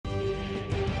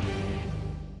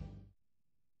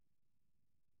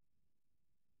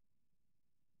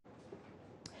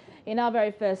In our very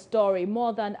first story,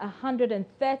 more than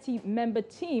 130-member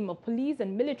team of police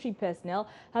and military personnel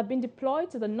have been deployed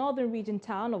to the northern region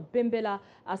town of Bimbilla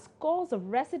as scores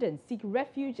of residents seek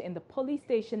refuge in the police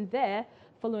station there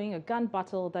following a gun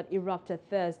battle that erupted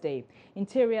Thursday.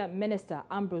 Interior Minister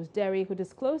Ambrose Derry, who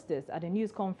disclosed this at a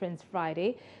news conference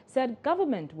Friday, said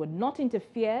government would not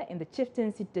interfere in the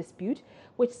chieftaincy dispute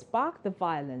which sparked the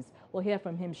violence. We'll hear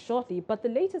from him shortly, but the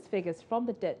latest figures from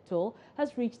the death toll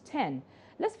has reached 10.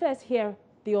 Let's first hear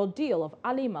the ordeal of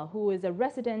Alima, who is a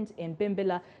resident in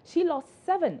Bimbilla. She lost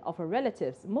 7 of her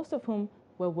relatives, most of whom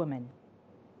were women.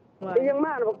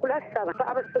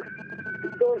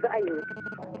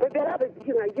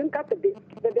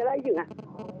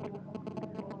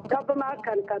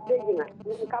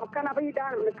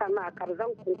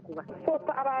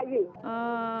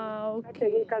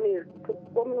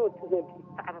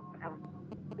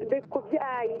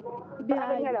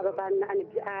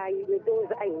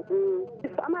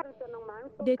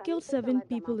 They killed 7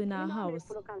 people in our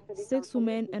house, 6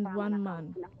 women and 1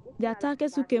 man. The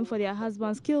attackers who came for their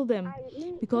husbands killed them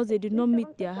because they did not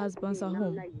meet their husbands at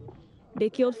home. They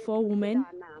killed 4 women,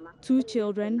 2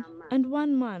 children and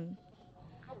 1 man.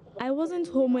 I wasn't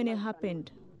home when it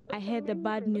happened. I heard the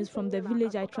bad news from the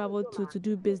village I traveled to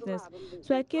do business,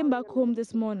 so I came back home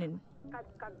this morning.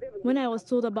 When I was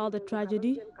told about the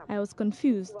tragedy, I was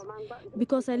confused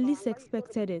because I least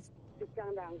expected it.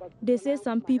 They say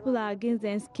some people are against the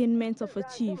enskinment of a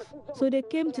chief, so they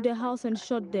came to the house and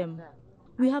shot them.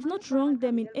 We have not wronged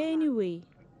them in any way.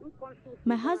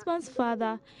 My husband's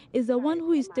father is the one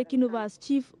who is taking over as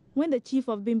chief when the chief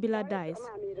of Bimbilla dies.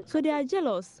 So they are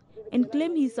jealous and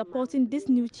claim he is supporting this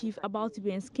new chief about to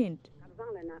be enskinned.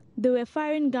 They were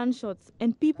firing gunshots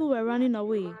and people were running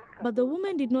away, but the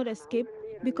women did not escape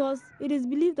because it is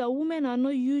believed that women are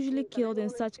not usually killed in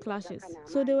such clashes,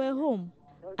 so they were home.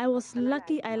 I was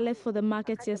lucky I left for the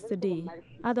market yesterday.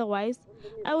 Otherwise,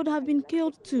 I would have been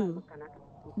killed too.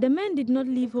 The men did not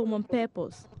leave home on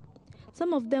purpose.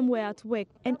 Some of them were at work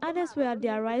and others were at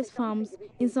their rice farms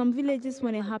in some villages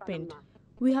when it happened.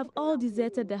 We have all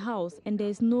deserted the house and there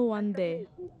is no one there.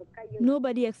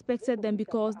 Nobody expected them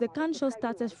because the gunshot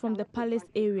started from the palace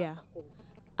area.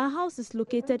 Our house is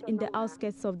located in the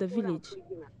outskirts of the village.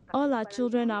 All our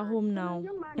children are home now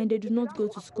and they do not go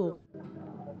to school.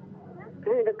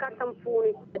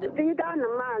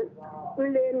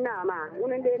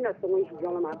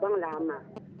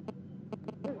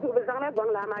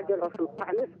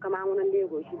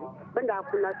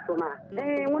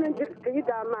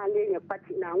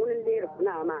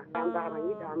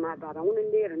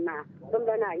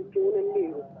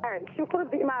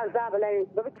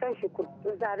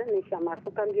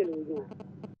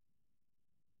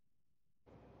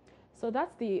 So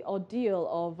that's the ordeal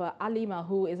of Alima,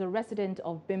 who is a resident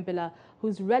of Bimbilla,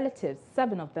 whose relatives,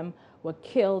 7 of them, were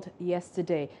killed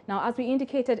yesterday. Now, as we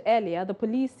indicated earlier, the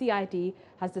police CID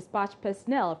has dispatched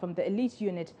personnel from the elite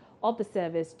unit of the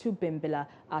service to Bimbilla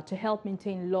to help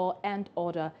maintain law and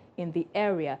order in the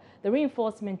area. The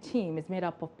reinforcement team is made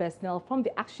up of personnel from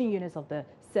the action units of the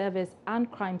service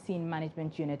and crime scene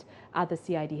management unit at the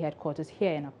CID headquarters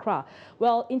here in Accra.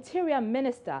 Well, Interior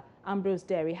Minister Ambrose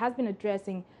Derry has been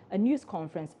addressing a news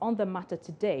conference on the matter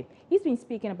today. He's been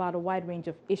speaking about a wide range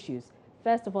of issues.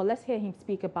 First of all, let's hear him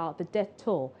speak about the death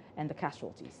toll and the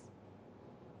casualties.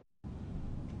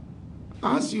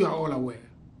 As you are all aware,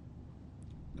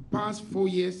 the past 4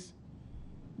 years,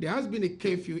 there has been a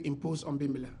curfew imposed on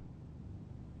Bimbilla.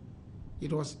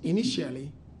 It was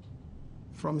initially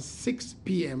from 6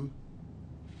 p.m.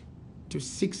 to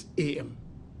 6 a.m.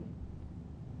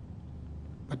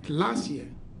 But last year,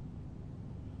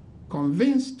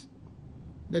 convinced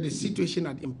that the situation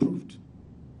had improved,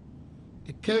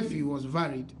 the curfew was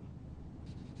varied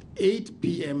 8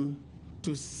 p.m.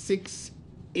 to 6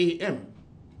 a.m.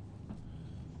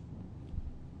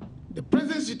 The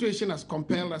present situation has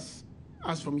compelled us,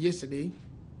 as from yesterday,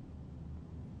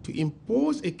 to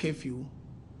impose a curfew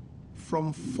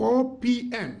from 4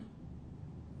 p.m.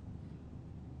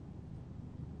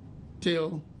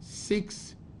 till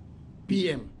 6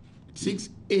 p.m., 6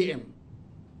 a.m.,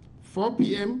 4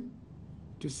 p.m.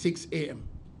 to 6 a.m.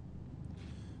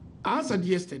 As of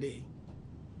yesterday,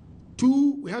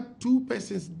 we had 2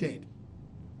 persons dead.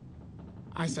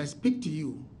 As I speak to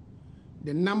you,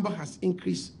 the number has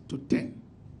increased to 10.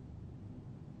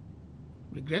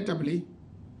 Regrettably,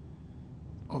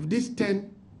 of these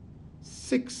 10,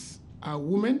 6 are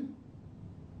women,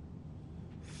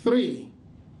 3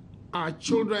 are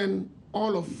children,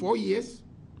 all of 4 years,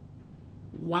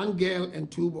 1 girl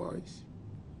and 2 boys,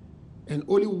 and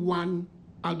only 1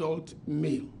 adult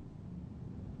male.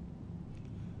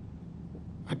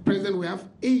 At present, we have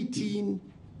 18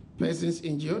 persons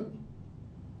injured,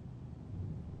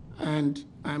 and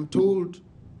I'm told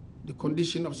the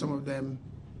condition of some of them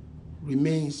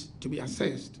remains to be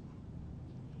assessed.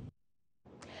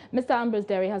 Mr. Ambrose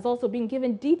Derry has also been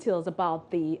given details about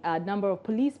the number of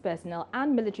police personnel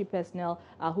and military personnel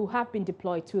who have been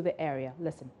deployed to the area.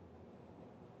 Listen.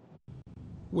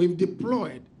 We've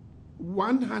deployed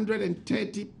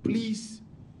 130 police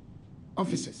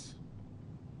officers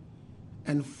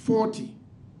and 40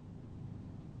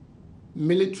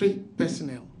 military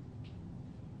personnel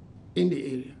in the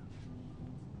area.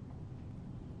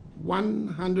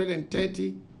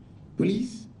 130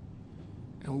 police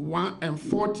and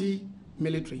 40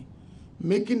 military,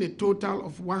 making a total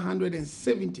of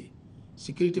 170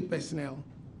 security personnel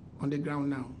on the ground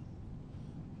now.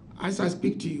 As I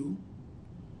speak to you,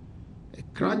 a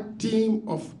crack team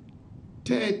of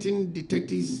 13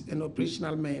 detectives and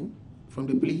operational men from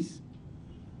the police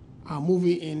are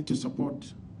moving in to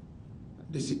support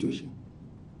the situation.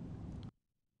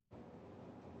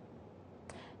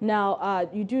 Now,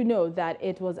 you do know that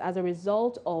it was as a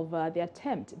result of the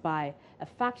attempt by a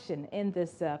faction in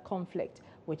this conflict,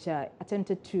 which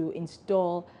attempted to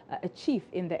install a chief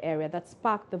in the area, that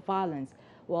sparked the violence.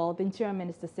 Well, the Interior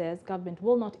Minister says government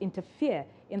will not interfere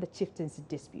in the chieftaincy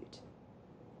dispute.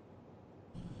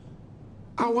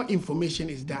 Our information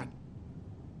is that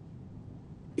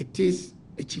it is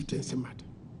a chieftaincy matter.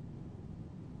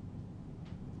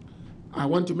 I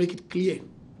want to make it clear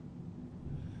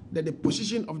that the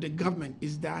position of the government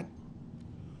is that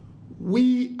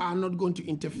we are not going to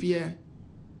interfere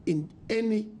in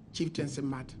any chieftaincy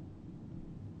matter.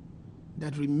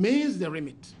 That remains the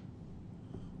remit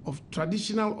of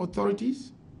traditional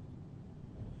authorities,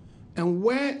 and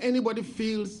where anybody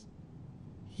feels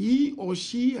he or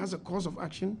she has a cause of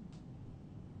action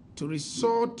to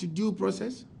resort to due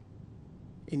process,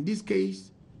 in this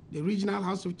case, the Regional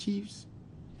House of Chiefs,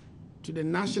 to the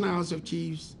National House of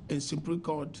Chiefs and Supreme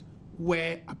Court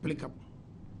where applicable.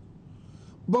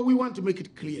 But we want to make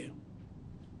it clear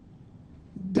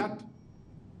that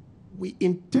we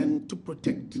intend to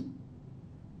protect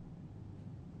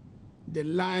the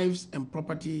lives and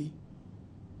property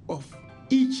of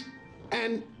each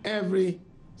and every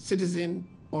citizen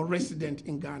or resident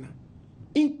in Ghana,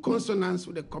 in consonance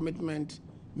with the commitment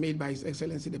made by His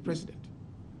Excellency the President.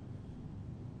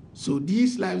 So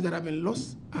these lives that have been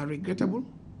lost are regrettable.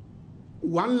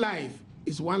 One life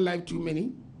is one life too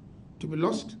many to be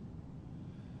lost.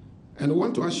 And we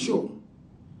want to assure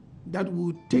that we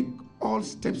will take all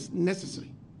steps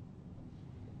necessary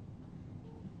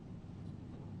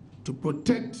to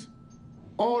protect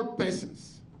all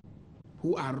persons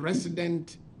who are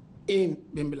resident in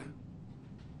Bimbilla.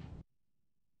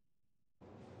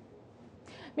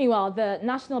 Meanwhile, the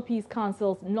National Peace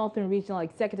Council's Northern Regional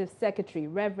Executive Secretary,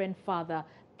 Reverend Father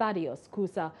Thaddeus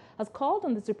Kusa, has called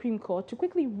on the Supreme Court to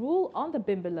quickly rule on the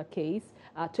Bimbilla case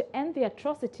to end the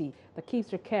atrocity that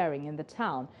keeps recurring in the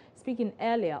town. Speaking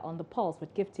earlier on The Pulse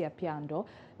with Gifty Apiando,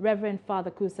 Reverend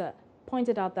Father Kusa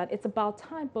pointed out that it's about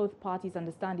time both parties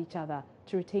understand each other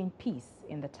to retain peace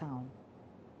in the town.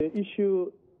 The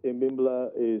issue in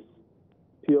Bimbilla is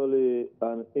purely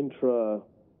an intra-gate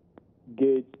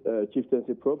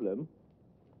chieftaincy problem.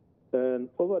 And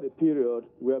over the period,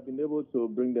 we have been able to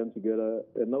bring them together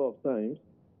a number of times.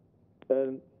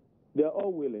 And they are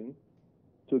all willing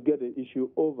to get the issue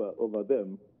over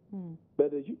them.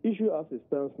 But the issue as it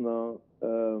stands now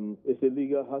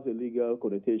has a legal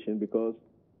connotation because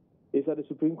it's at the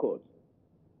Supreme Court.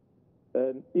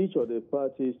 And each of the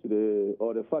parties to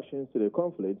the factions to the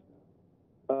conflict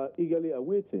are eagerly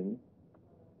awaiting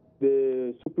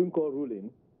the Supreme Court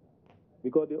ruling,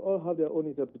 because they all have their own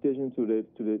interpretation to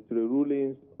the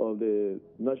rulings of the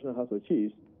National House of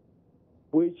Chiefs,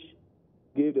 which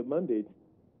gave the mandate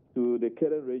to the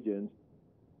current regent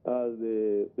as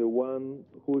the one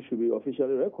who should be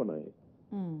officially recognized.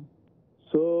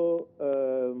 So,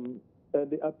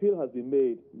 and the appeal has been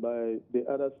made by the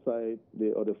other side,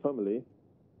 or the family,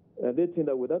 and they think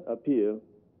that with that appeal,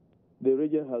 the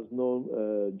regent has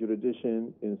no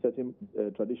jurisdiction in certain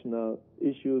traditional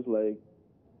issues like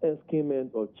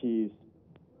enskinment of chiefs,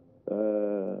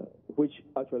 which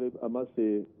actually, I must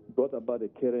say, brought about the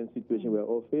current situation we're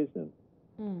all facing.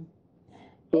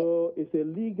 So it's a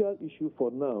legal issue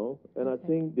for now, and I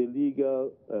think the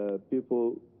legal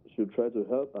people should try to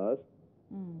help us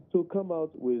to come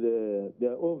out with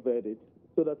their own verdict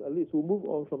so that at least we'll move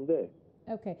on from there.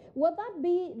 Okay. Will that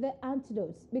be the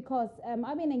antidote? Because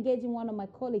I've been engaging one of my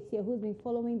colleagues here who's been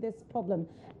following this problem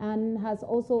and has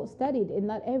also studied in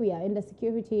that area, in the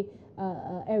security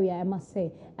area, I must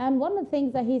say. And one of the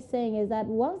things that he's saying is that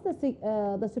once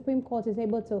the Supreme Court is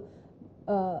able to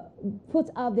put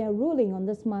out their ruling on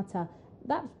this matter,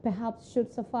 that perhaps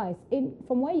should suffice.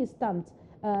 From where you stand,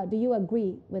 do you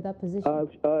agree with that position?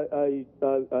 I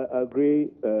agree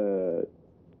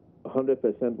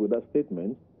 100% with that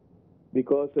statement,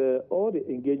 because all the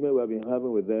engagement we have been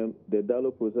having with them, the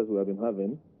dialogue process we have been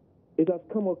having, it has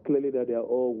come out clearly that they are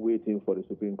all waiting for the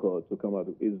Supreme Court to come out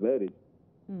with its verdict.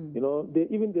 You know,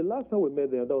 even the last time we met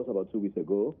them, that was about 2 weeks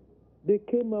ago, they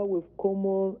came out with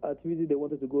common activities they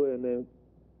wanted to go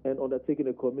and undertake in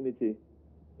the community.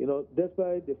 You know,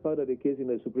 despite the fact that the case in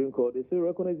the Supreme Court, they still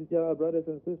recognize each other as brothers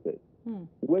and sisters,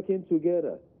 working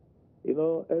together. You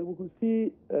know, and we could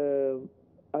see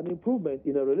an improvement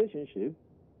in a relationship,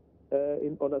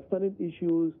 in understanding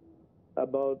issues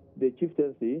about the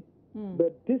chieftaincy.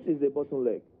 But this is the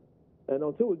bottleneck. And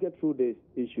until we get through this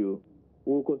issue,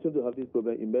 we will continue to have this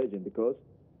problem emerging, because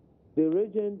the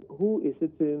regent who is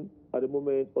sitting at the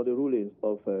moment on the rulings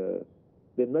of the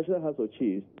National House of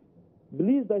Chiefs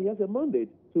believes that he has a mandate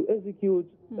to execute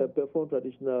and perform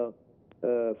traditional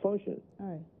functions,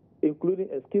 including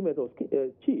escapement of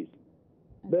chiefs.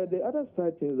 But the other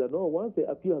side thinks that no, once the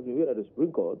appeal has been made at the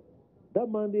Supreme Court,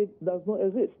 that mandate does not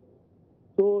exist.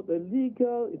 So the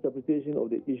legal interpretation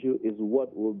of the issue is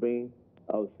what will bring,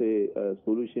 I would say, a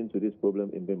solution to this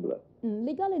problem in Bimbula.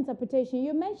 Legal interpretation.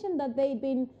 You mentioned that they've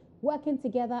been working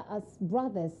together as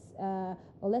brothers, or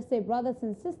let's say brothers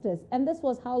and sisters. And this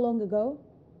was how long ago?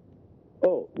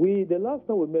 Oh, the last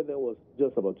time we met them was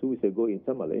just about 2 weeks ago in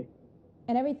Tamale.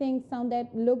 And everything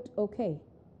looked okay?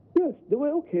 Yes, they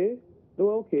were okay. They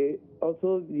were okay.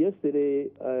 Also, yesterday,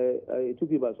 I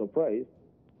took me by surprise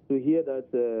to hear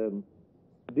that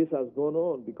this has gone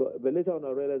on, but later on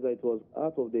I realized that it was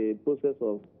out of the process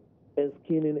of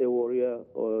skinning a warrior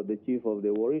or the chief of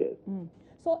the warriors.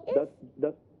 So if,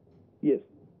 yes.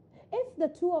 If the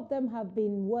two of them have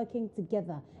been working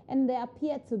together and there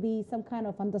appear to be some kind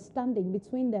of understanding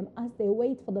between them as they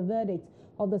wait for the verdict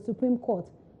of the Supreme Court,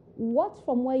 what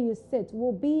from where you sit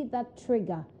will be that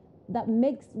trigger that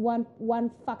makes one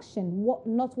faction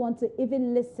not want to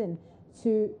even listen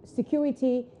to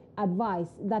security advice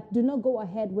that do not go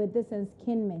ahead with this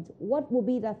enskinment? What will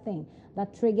be that thing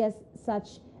that triggers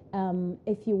such,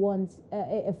 if you want,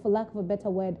 for lack of a better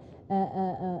word,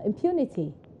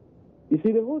 impunity? You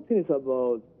see, the whole thing is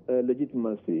about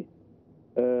legitimacy.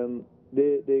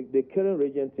 The current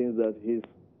regent thinks that his,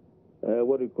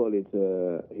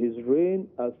 his reign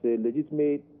as a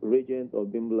legitimate regent of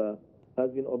Bimbula has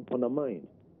been undermined.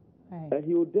 And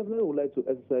he would definitely like to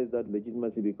exercise that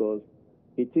legitimacy, because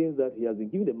he thinks that he has been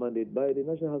given the mandate by the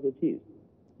National House of Chiefs.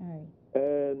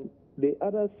 And the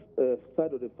other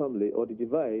side of the family, or the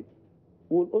divide,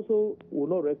 will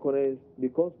not recognize,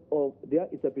 because of their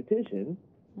interpretation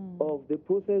of the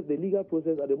process, the legal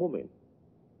process at the moment.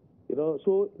 You know,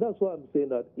 so that's why I'm saying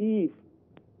that if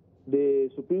the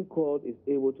Supreme Court is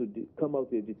able to come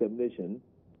out with a determination,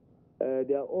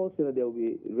 they are all saying that they will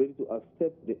be ready to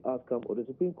accept the outcome of the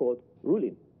Supreme Court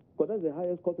ruling, because that's the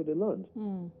highest court of the land.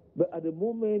 But at the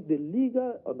moment, the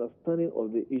legal understanding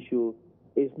of the issue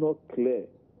is not clear,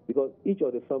 because each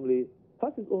of the family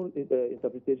has its own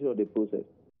interpretation of the process.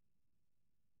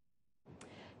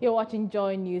 You're watching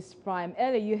Joy News Prime.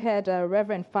 Earlier you heard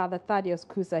Reverend Father Thaddeus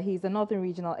Kusa. He's the Northern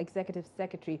Regional Executive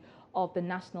Secretary of the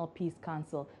National Peace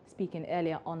Council, speaking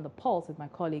earlier on The Pulse with my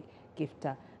colleague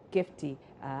Gifty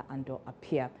Ando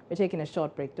Apia. We're taking a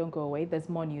short break. Don't go away. There's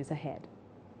more news ahead.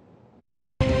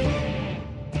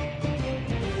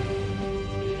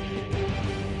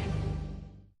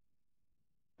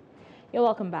 You're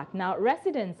welcome back. Now,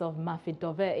 residents of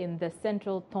Mafidove in the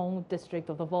central Tong district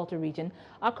of the Volta region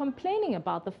are complaining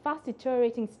about the fast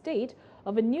deteriorating state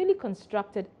of a newly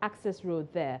constructed access road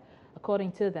there.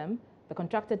 According to them, the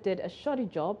contractor did a shoddy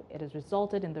job. It has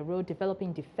resulted in the road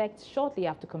developing defects shortly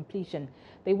after completion.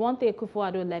 They want the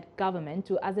Akufo-Addo-led government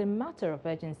to, as a matter of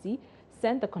urgency,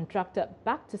 send the contractor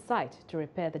back to site to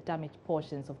repair the damaged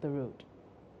portions of the road.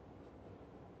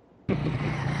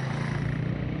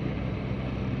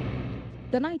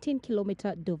 The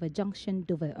 19-kilometer Dover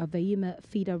Junction-Dover Aveyume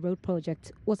feeder road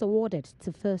project was awarded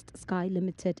to First Sky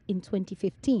Limited in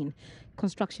 2015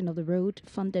 Construction of the road,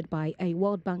 funded by a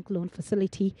World Bank loan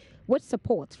facility with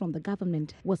support from the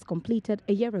government, was completed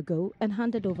a year ago and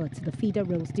handed over to the Feeder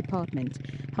Roads Department.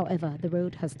 However, the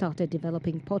road has started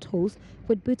developing potholes,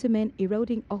 with bitumen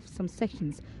eroding off some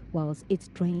sections, whilst its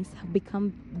drains have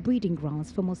become breeding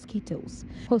grounds for mosquitoes.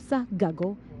 Hosa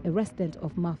Gago, a resident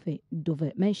of Mafe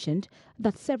Dove, mentioned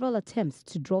that several attempts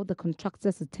to draw the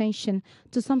contractor's attention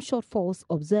to some shortfalls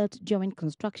observed during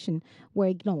construction were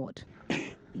ignored.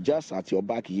 Just at your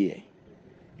back here,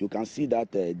 you can see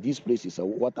that this place is a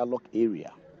waterlogged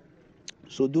area.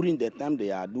 So during the time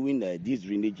they are doing this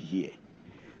drainage here,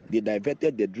 they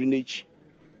diverted the drainage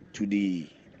to the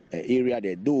area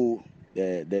there, though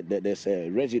there's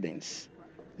residents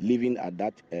living at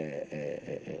that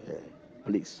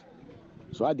place.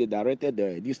 So as they directed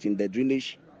the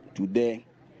drainage to there,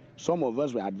 some of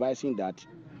us were advising that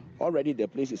already the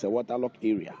place is a waterlogged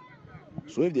area.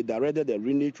 So if they directed the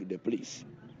drainage to the place,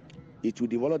 it will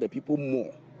develop the people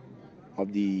more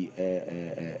of the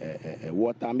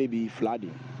water, maybe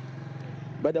flooding.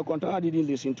 But the contractor didn't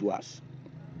listen to us.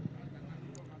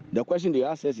 The question they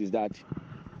asked us is that,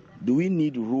 do we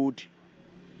need road,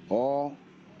 or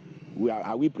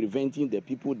are we preventing the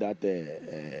people that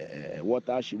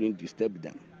water shouldn't disturb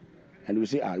them? And we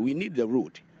say, we need the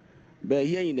road. But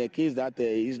here in the case that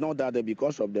it's not that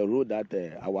because of the road that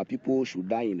our people should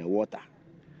die in the water.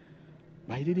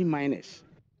 But he didn't mind us.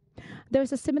 There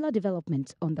is a similar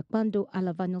development on the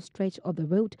Kpando-Alavanyo stretch of the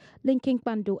road linking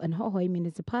Kpando and Hohoe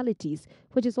municipalities,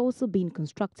 which is also being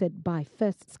constructed by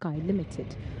First Sky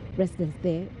Limited. Residents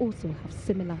there also have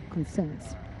similar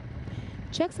concerns.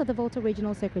 Checks at the Volta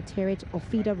Regional Secretariat of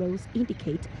Feeder Roads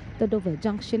indicate the Dover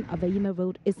Junction-Avayime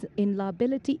Road is in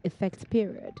liability effect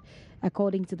period.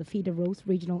 According to the Feeder Roads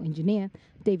Regional Engineer,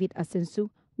 David Asensu,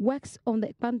 works on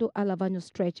the Kpando-Alavanyo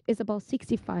stretch is about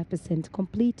 65%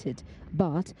 completed,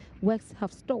 but works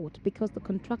have stalled because the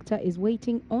contractor is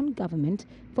waiting on government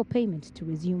for payment to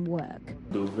resume work.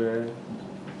 Dover,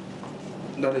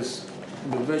 that is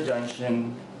Dover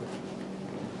Junction,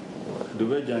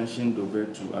 Dover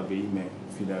to Avayime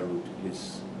Feeder Road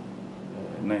is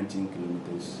 19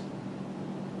 kilometers,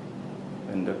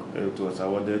 and it was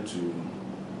awarded to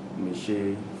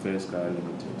Miche First Sky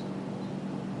Limited.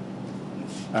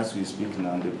 As we speak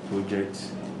now, the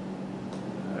project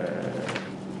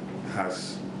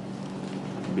has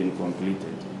been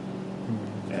completed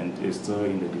and is still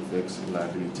in the defects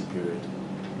liability period.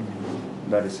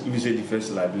 That is, if you say defects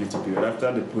liability period,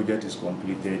 after the project is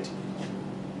completed,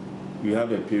 we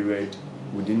have a period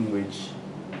within which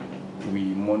we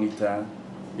monitor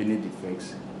any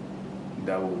defects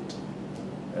that would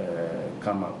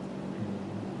come up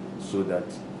so that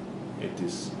it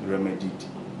is remedied.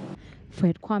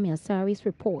 Fred Kwame Asaris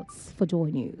reports for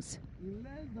Joy News.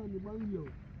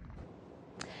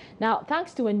 Now,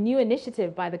 thanks to a new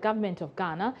initiative by the government of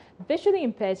Ghana, visually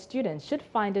impaired students should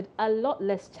find it a lot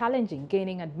less challenging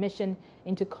gaining admission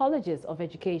into colleges of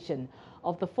education.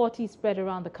 Of the 40 spread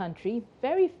around the country,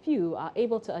 very few are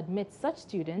able to admit such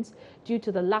students due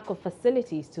to the lack of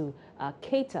facilities to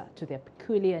cater to their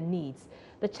peculiar needs.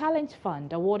 The Challenge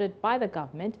Fund awarded by the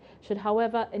government should,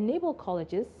 however, enable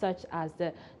colleges such as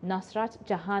the Nasrat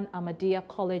Jahan Ahmadiyya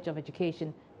College of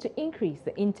Education to increase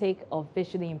the intake of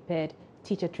visually impaired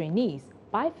teacher trainees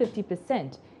by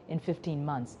 50% in 15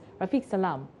 months. Rafiq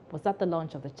Salam was at the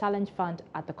launch of the Challenge Fund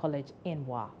at the college in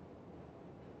Wa.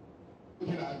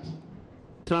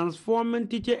 Transforming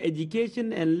Teacher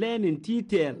Education and Learning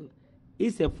TTL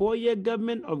is a 4-year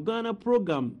Government of Ghana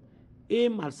program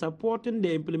aimed at supporting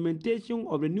the implementation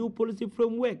of the new policy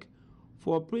framework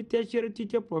for pre-tertiary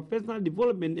teacher professional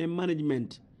development and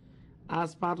management.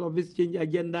 As part of its change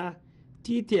agenda,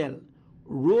 TTL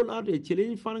rolled out a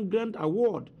Challenge Fund grant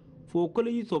award for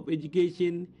colleges of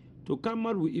education to come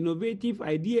up with innovative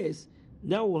ideas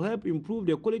that will help improve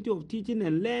the quality of teaching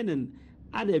and learning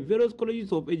at the various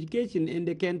colleges of education in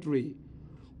the country.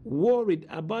 Worried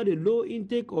about the low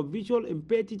intake of visual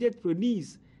impaired teacher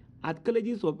trainees at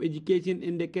colleges of education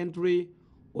in the country,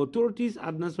 authorities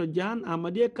at Nasrat Jahan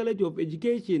Ahmadiyya College of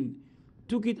Education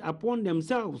took it upon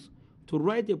themselves to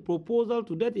write a proposal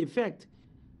to that effect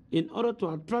in order to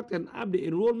attract and up the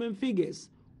enrollment figures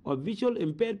of visual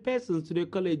impaired persons to the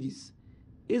colleges.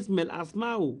 Ismail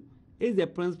Asmau is the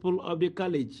principal of the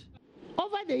college.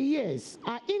 Over the years,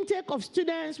 our intake of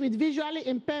students with visual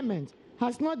impairment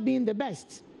has not been the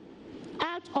best.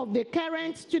 Out of the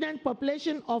current student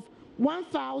population of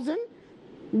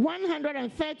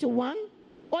 1,131,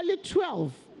 only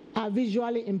 12 are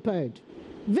visually impaired.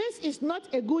 This is not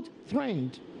a good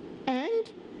trend, and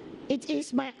it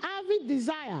is my avid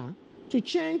desire to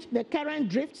change the current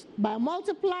drift by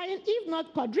multiplying, if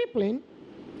not quadrupling,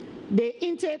 the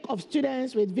intake of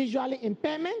students with visual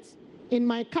impairments in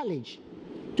my college,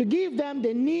 to give them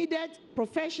the needed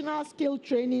professional skill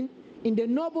training in the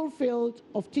noble field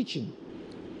of teaching.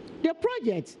 The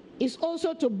project is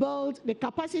also to build the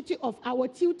capacity of our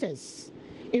tutors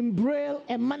in Braille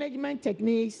and management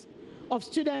techniques of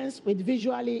students with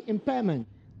visually impairment.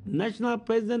 National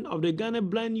President of the Ghana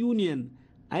Blind Union,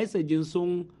 Isa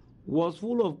Jinsong, was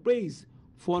full of praise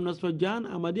for Nosfer Jan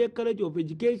Ahmadiyya College of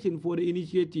Education for the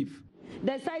initiative.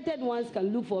 The sighted ones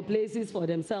can look for places for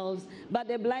themselves, but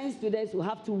the blind students will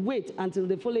have to wait until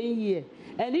the following year.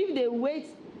 And if they wait,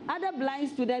 other blind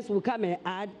students will come and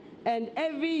add, and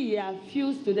every year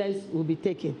few students will be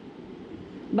taken.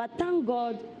 But thank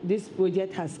God this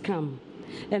project has come.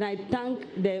 And I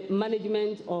thank the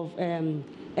management of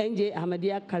NJ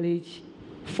Ahmadiyya College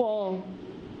for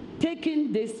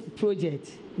taking this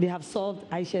project. They have solved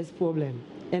Aisha's problem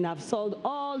and have solved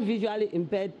all visually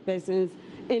impaired persons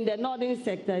in the northern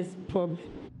sector's problem.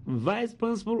 Vice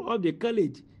Principal of the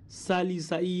college, Sally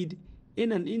Said,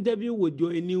 in an interview with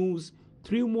Joy News,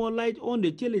 threw more light on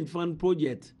the Challenge Fund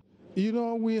project. You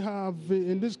know, we have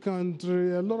in this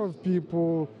country a lot of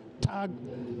people tagged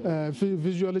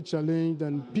visually challenged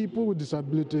and people with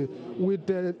disability with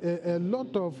a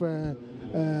lot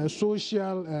of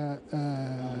social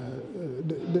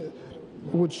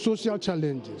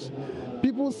challenges.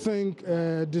 People think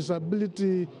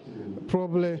disability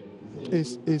probably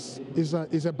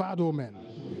is a bad omen.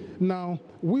 Now,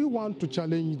 we want to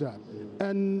challenge that.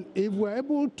 And if we're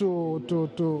able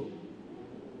to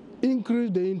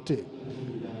increase the intake,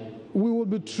 we will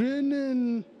be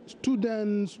training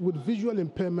students with visual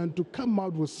impairment to come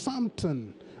out with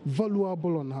something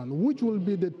valuable on hand, which will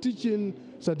be the teaching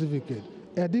certificate,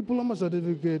 a diploma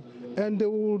certificate, and they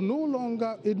will no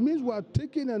longer, it means we are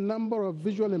taking a number of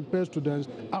visual impaired students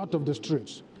out of the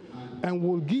streets and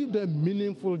will give them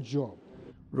meaningful job.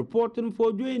 Reporting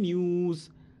for Joy News,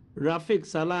 Rafiq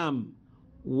Salam.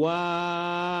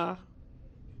 Wow.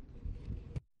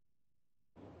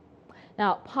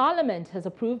 Now, Parliament has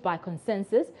approved by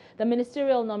consensus the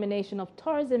ministerial nomination of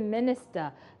Tourism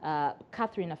Minister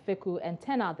Catherine Afeku and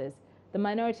 10 others. The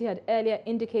minority had earlier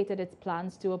indicated its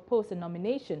plans to oppose the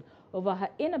nomination over her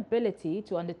inability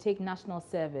to undertake national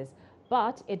service,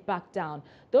 but it backed down.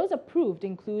 Those approved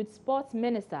include Sports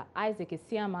Minister Isaac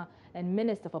Isiama and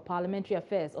Minister for Parliamentary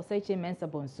Affairs Oseiche Mensah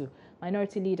Bonsu.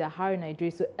 Minority Leader Haruna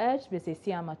Idrisu urged Mr.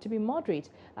 Isiama to be moderate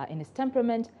in his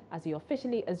temperament as he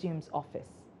officially assumes office.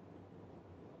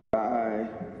 I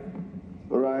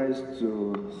rise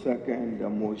to second the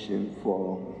motion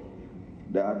for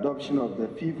the adoption of the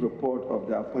fifth report of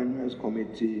the Appointments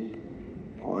Committee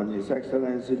on His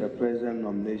Excellency the President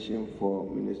nomination for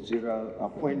ministerial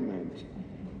appointment.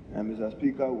 And Mr.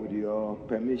 Speaker, with your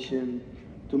permission,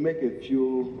 to make a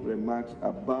few remarks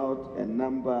about a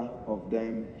number of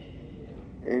them,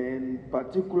 in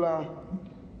particular,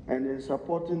 and in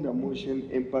supporting the motion,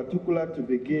 in particular to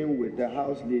begin with the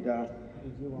House Leader,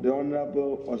 the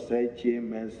Honorable Oseiche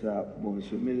Mensah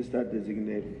Bonsu, Minister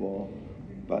Designate for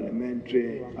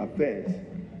Parliamentary Affairs.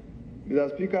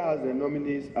 Mr. Speaker, as the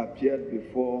nominees appeared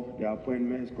before the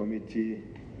Appointments Committee,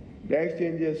 the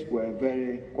exchanges were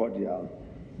very cordial,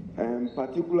 and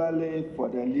particularly for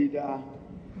the leader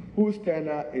whose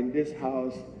tenure in this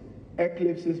House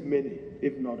eclipses many,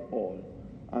 if not all.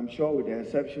 I'm sure with the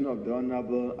exception of the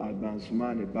Honorable Alban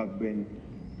Sumani Bagbin,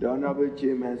 the Honorable Che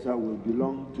Mensah will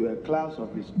belong to a class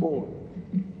of his own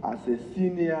as a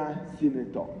senior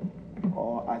senator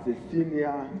or as a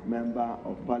senior member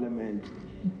of Parliament,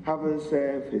 having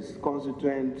served his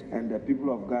constituent and the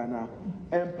people of Ghana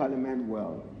and Parliament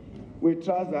well. We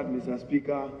trust that, Mr.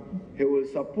 Speaker, he will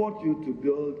support you to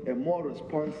build a more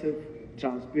responsive,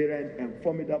 transparent, and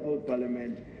formidable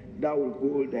Parliament that will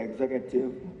hold the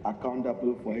executive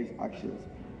accountable for his actions.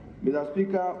 Mr.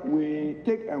 Speaker, we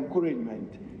take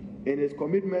encouragement in his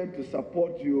commitment to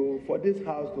support you for this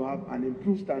House to have an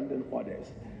improved standing orders,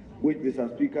 which,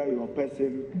 Mr. Speaker, your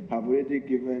person have already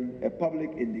given a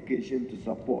public indication to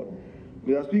support.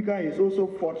 Mr. Speaker, he is also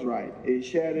forthright in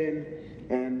sharing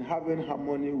and having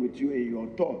harmony with you in your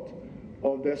thought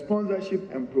of the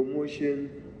sponsorship and promotion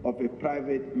of a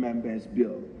private member's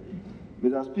bill.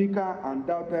 Mr. Speaker,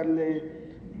 undoubtedly,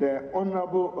 the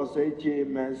Honorable Oseiche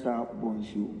Mensah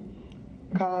Bonsu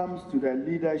comes to the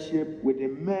leadership with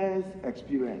immense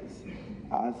experience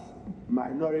as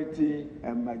minority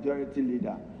and majority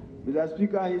leader. Mr.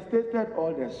 Speaker, he tasted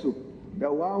all the soup,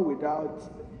 the one without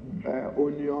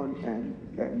onion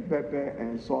and pepper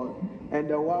and salt, and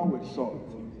the one with salt.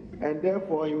 and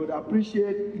therefore he would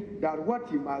appreciate that what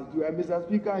he must do. And Mr.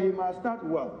 Speaker, he must start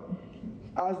well.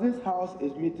 As this House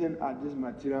is meeting at this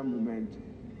material moment,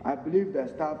 I believe the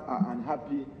staff are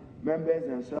unhappy, members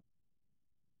themselves.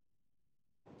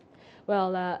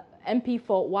 Well, MP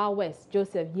for Wa West,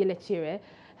 Joseph Yelechire,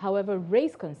 however,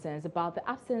 raised concerns about the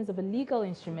absence of a legal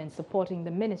instrument supporting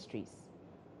the ministries.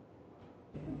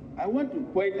 I want to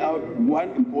point out one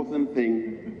important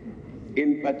thing,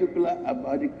 in particular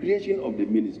about the creation of the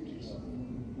ministries.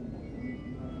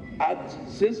 Act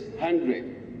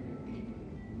 600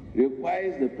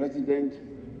 requires the president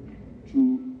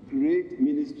to create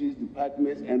ministries,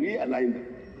 departments, and realign them.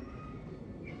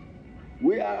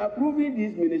 We are approving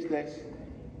these ministers,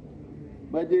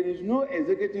 but there is no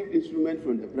executive instrument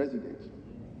from the president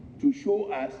to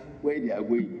show us where they are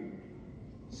going.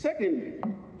 Secondly,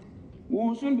 we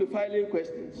will soon be filing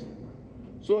questions.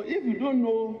 So if you don't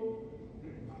know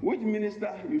which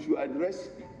minister you should address,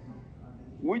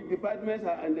 which departments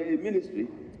are under a ministry,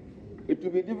 it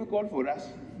will be difficult for us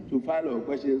to file our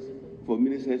questions for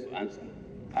ministers to answer.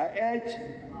 I urge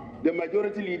the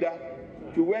majority leader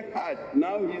to work hard.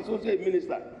 Now he is also a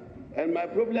minister. And my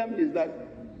problem is that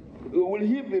will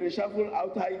he be reshuffled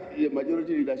outside the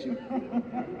majority leadership?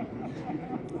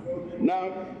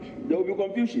 Now, there will be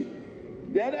confusion.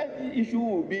 The other issue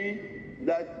will be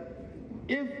that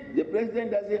if the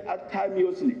president doesn't act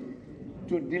timeously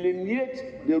to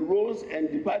delineate the roles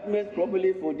and departments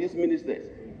properly for these ministers,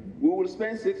 we will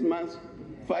spend 6 months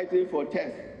fighting for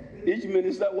turf. Each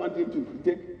minister wanting to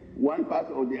take one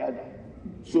part or the other.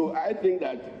 So I think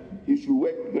that he should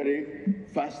work very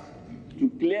fast to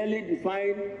clearly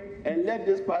define and let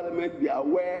this parliament be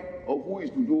aware of who is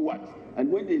to do what.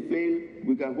 And when they fail,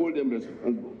 we can hold them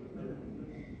responsible.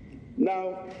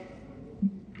 Now,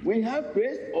 we have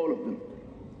praised all of them.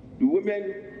 The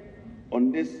women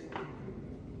on this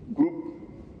group,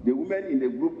 the women in the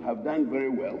group have done very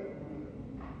well.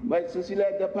 But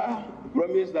Cecilia Dapa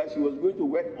promised that she was going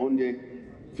to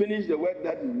finish the work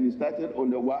that has been started on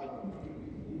the Wa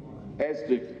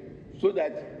airstrip, so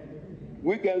that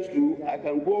weekends too, I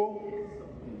can go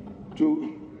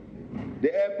to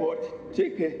the airport,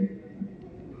 take care.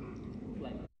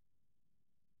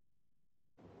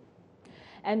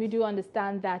 And we do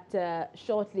understand that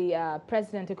shortly,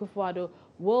 President Akufo-Addo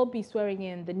will be swearing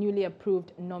in the newly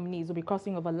approved nominees, will be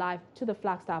crossing over live to the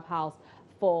Flagstaff House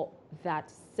for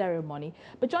that ceremony.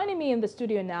 But joining me in the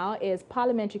studio now is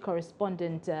parliamentary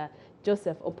correspondent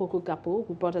Joseph Opoku-Gappo,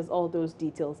 who brought us all those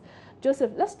details.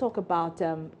 Joseph, let's talk about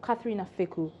Catherine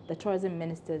Afeku, the tourism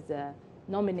minister's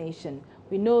nomination.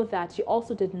 We know that she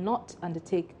also did not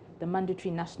undertake the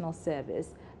mandatory national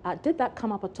service. Did that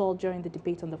come up at all during the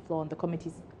debate on the floor on the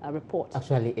committee's report?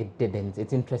 Actually, it didn't.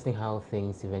 It's interesting how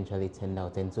things eventually turned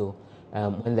out. And so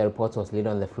when the report was laid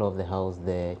on the floor of the House,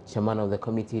 the chairman of the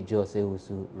committee, Jose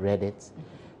Usu, read it.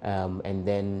 And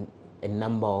then a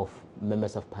number of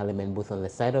members of parliament, both on the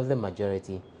side of the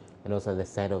majority and also on the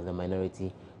side of the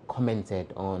minority,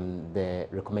 commented on the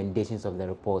recommendations of the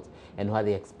report and how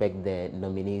they expect the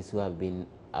nominees who have been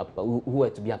who were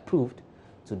to be approved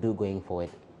to do going forward.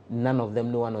 None of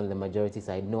them, no one on the majority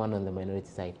side, no one on the minority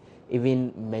side,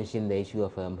 even mentioned the issue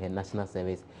of her national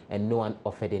service, and no one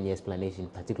offered any explanation,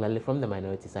 particularly from the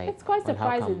minority side. It's quite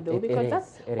surprising, though, because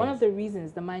that's one of the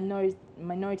reasons the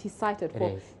minority cited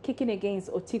for kicking against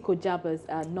Otiko Jaba's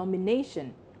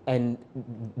nomination. And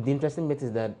the interesting bit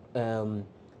is that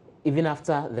even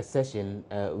after the session,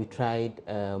 we tried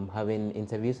having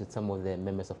interviews with some of the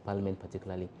members of parliament,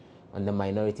 particularly on the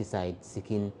minority side,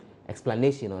 seeking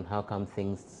explanation on how come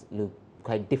things look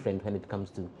quite different when it comes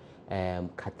to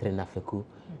Catherine Afeku,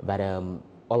 but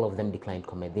all of them declined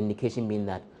comment. The indication being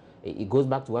that it goes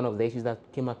back to one of the issues that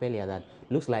came up earlier, that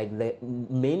looks like the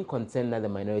main concern that the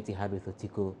minority had with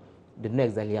Otiko did not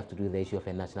exactly have to do with the issue of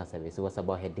her national service. It was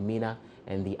about her demeanor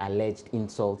and the alleged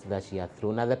insults that she had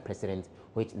thrown at the president,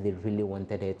 which they really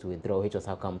wanted her to withdraw, which was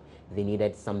how come they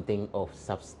needed something of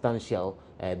substantial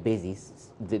basis,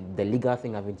 the legal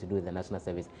thing having to do with the national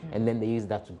service, and then they used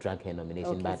that to drag her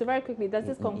nomination back. So very quickly, does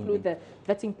this conclude the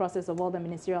vetting process of all the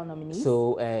ministerial nominees?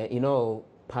 So, you know,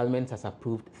 Parliament has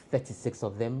approved 36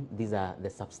 of them. These are the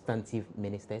substantive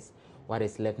ministers. What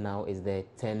is left now is the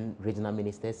 10 regional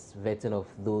ministers. Vetting of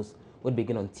those would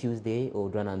begin on Tuesday or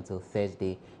run until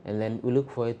Thursday. And then we look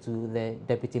forward to the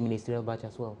deputy ministerial batch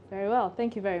as well. Very well.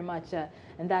 Thank you very much.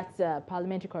 And that's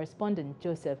parliamentary correspondent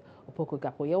Joseph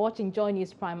Opoku-Gappo. You're watching Joy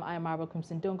News Prime. I am Marva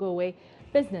Crimson. Don't go away.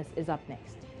 Business is up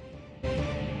next.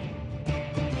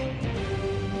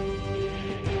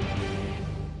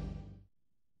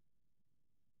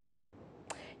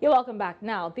 You're welcome back.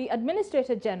 Now, the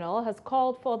Administrator General has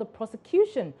called for the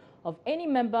prosecution of any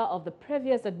member of the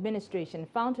previous administration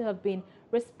found to have been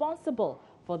responsible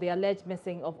for the alleged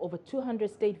missing of over 200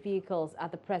 state vehicles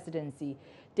at the presidency.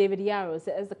 David Yaro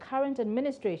says the current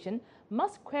administration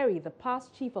must query the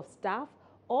past chief of staff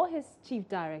or his chief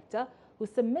director, who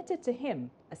submitted to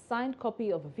him a signed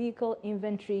copy of a vehicle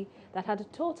inventory that had a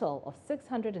total of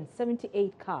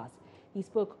 678 cars. He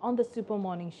spoke on the Super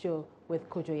Morning Show with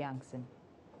Kojo Yangson.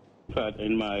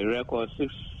 In my record,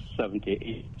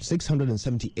 678.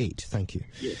 678, thank you.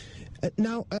 Yes.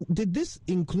 Now, did this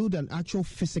include an actual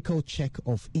physical check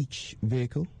of each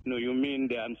vehicle? No, you mean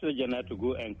the Administrator General to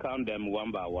go and count them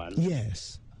one by one?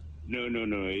 Yes. No,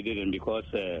 it didn't, because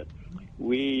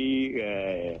we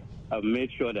have made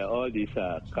sure that all these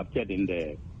are captured in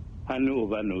the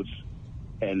handover notes,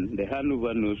 and the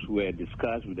handover notes were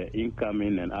discussed with the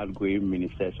incoming and outgoing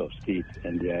ministers of state,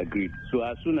 and they agreed. So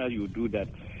as soon as you do that,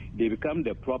 they become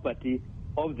the property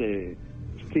of the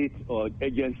state or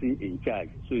agency in charge.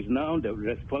 So it's now the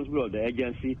responsibility of the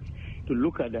agency to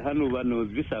look at the handover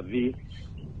notes vis-a-vis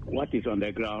what is on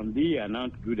the ground. They are now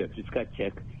to do the physical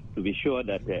check to be sure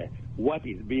that what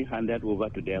is being handed over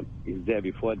to them is there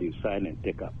before they sign and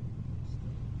take up.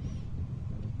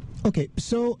 Okay,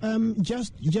 so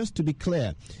just to be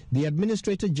clear, the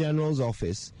Administrator General's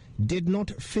office did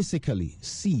not physically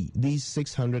see these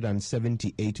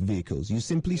 678 vehicles. You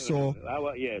simply saw...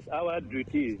 Our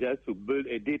duty is just to build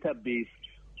a database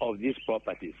of these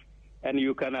properties. And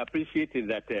you can appreciate it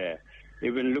that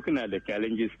even looking at the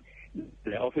challenges,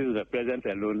 the office of the president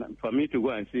alone, for me to go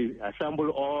and see, assemble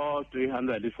all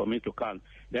 300 is for me to count.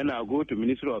 Then I'll go to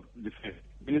Ministry of Defense,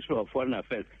 Ministry of Foreign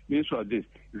Affairs, Ministry of this,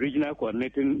 Regional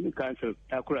Coordinating Council,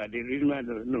 Accra, the regional,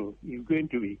 no, it's going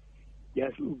to be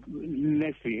just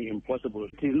next to impossible.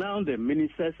 It is now the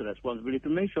minister's responsibility to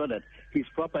make sure that his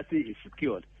property is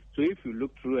secured. So if you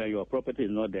look through and your property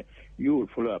is not there, you will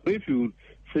follow up. If you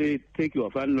say take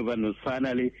your handover notes,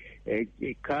 finally a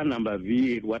car number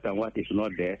V8, what and what is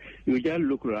not there, you just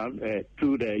look around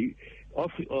to the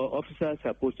officers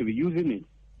supposed to be using it.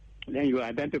 Then you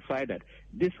identify that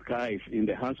this car is in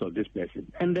the hands of this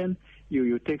person, and then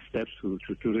you take steps to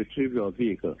retrieve your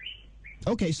vehicle.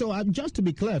 Okay, so just to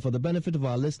be clear, for the benefit of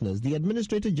our listeners, the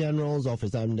Administrator General's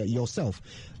office and yourself,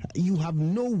 you have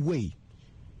no way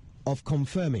of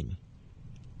confirming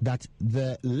that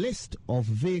the list of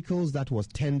vehicles that was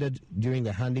tendered during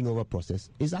the handing over process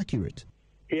is accurate.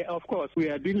 Yeah, of course, we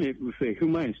are dealing with a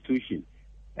human institution.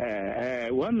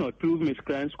 One or two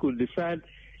miscreants could decide,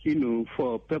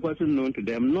 for purposes known to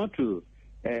them, not to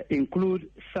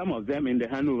include some of them in the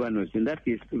handover notes. In that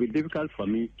case, it will be difficult for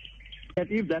me. But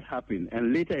if that happened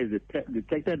and later is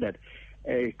detected that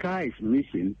a car is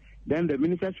missing, then the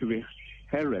minister should be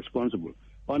held responsible.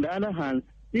 On the other hand,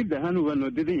 if the handover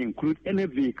note didn't include any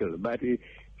vehicle, but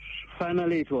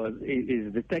finally it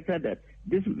is detected that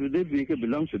this vehicle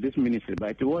belongs to this ministry,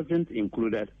 but it wasn't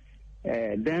included,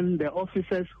 then the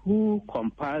officers who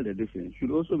compiled the decision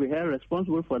should also be held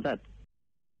responsible for that.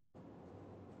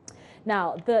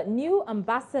 Now, the new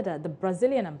ambassador, the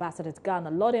Brazilian ambassador to Ghana,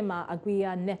 Lorema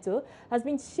Aguiar Neto, has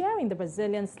been sharing the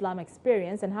Brazilian slum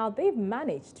experience and how they've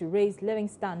managed to raise living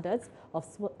standards of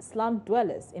slum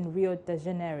dwellers in Rio de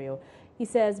Janeiro. He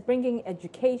says bringing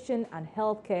education and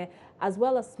healthcare as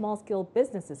well as small-scale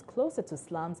businesses closer to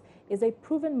slums is a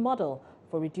proven model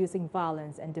for reducing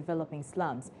violence and developing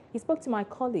slums. He spoke to my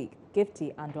colleague,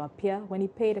 Gifty Andoapia, when he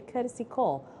paid a courtesy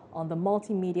call on the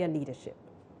multimedia leadership.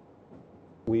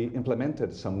 We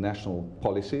implemented some national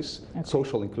policies,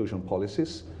 social inclusion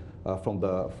policies from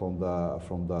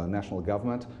the national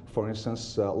government. For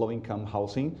instance, low-income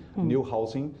housing,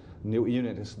 new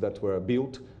units that were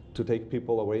built to take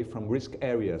people away from risk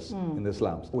areas in the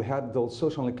slums. We had those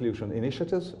social inclusion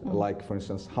initiatives, like, for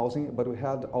instance, housing, but we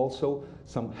had also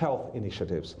some health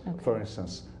initiatives. For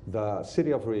instance, the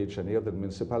city of Rio de Janeiro, the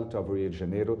municipality of Rio de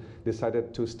Janeiro,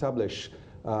 decided to establish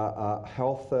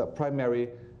primary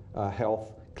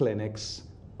health clinics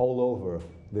all over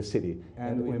the city.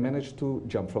 And we managed to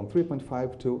jump from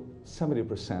 3.5 to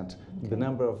 70% the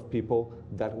number of people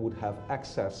that would have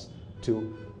access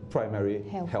to primary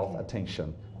health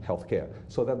attention, healthcare,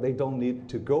 so that they don't need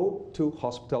to go to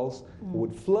hospitals,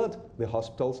 would flood the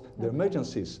hospitals, the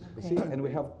emergencies. See? And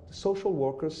we have social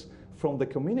workers from the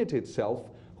community itself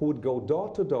who would go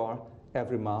door to door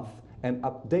every month and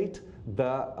update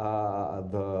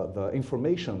the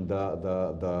information,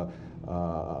 the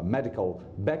medical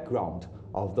background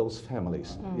of those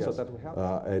families. So that we have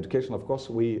education. Of course,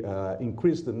 we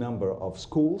increased the number of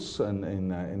schools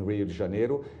in Rio de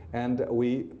Janeiro, and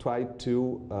we tried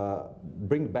to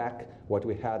bring back what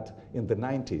we had in the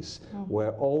 90s,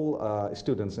 where all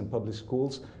students in public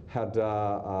schools had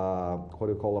what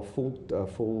we call a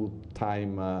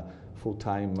full-time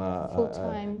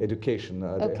education.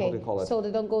 Okay, how do you call it? So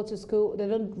they don't go to school, they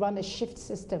don't run a shift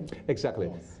system. Exactly.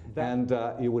 Yes. And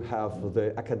you would have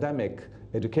the academic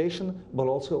education, but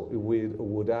also we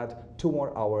would add 2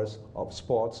 more hours of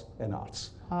sports and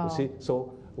arts. You see,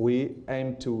 so we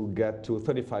aim to get to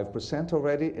 35%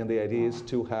 already, and the idea is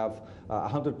to have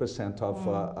 100%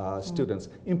 of students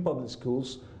in public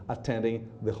schools attending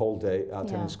the whole day,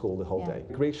 attending school the whole day.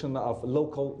 Creation of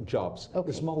local jobs,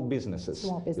 small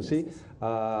businesses. You see,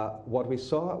 what we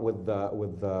saw with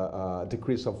the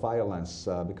decrease of violence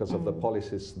because of the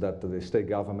policies that the state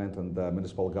government and the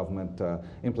municipal government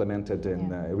implemented in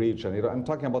Rio de Janeiro. I'm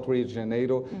talking about Rio de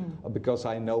Janeiro because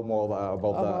I know more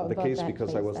about the case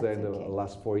because I was there in the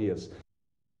last 4 years.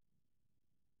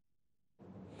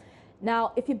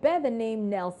 Now, if you bear the name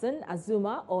Nelson,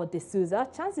 Azuma, or De Souza,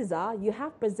 chances are you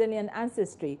have Brazilian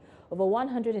ancestry. Over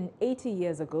 180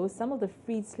 years ago, some of the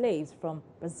freed slaves from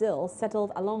Brazil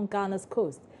settled along Ghana's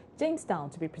coast,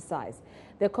 Jamestown to be precise.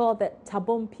 They're called the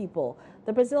Tabom people.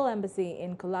 The Brazil embassy,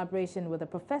 in collaboration with a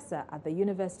professor at the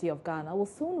University of Ghana, will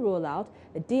soon roll out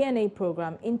a DNA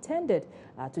program intended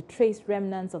to trace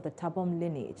remnants of the Tabom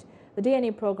lineage. The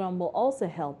DNA program will also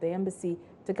help the embassy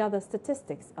to gather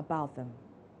statistics about them.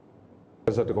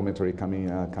 There's a documentary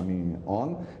coming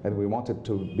on, and we wanted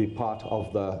to be part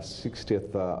of the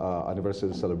 60th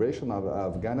anniversary celebration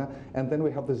of Ghana. And then we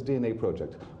have this DNA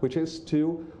project, which is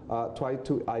to try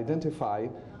to identify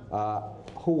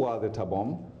who are the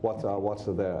Tabom, what's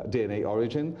their DNA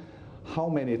origin, how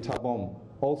many Tabom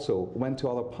also went to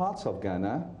other parts of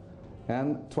Ghana,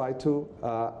 and try to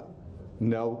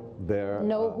know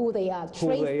who they are,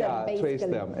 trace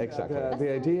them, exactly.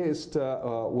 The idea is to,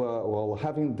 well,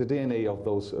 having the DNA of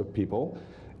those people,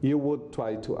 you would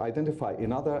try to identify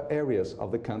in other areas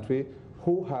of the country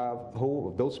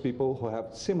those people who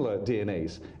have similar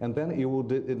DNAs, and then you would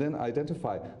then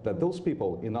identify that those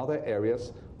people in other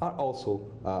areas are also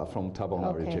from Tabom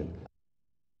origin.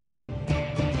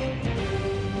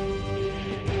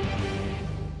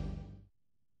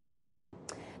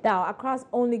 Now, Accra's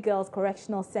Only Girls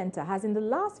Correctional Center has in the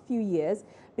last few years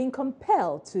been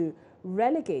compelled to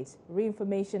relegate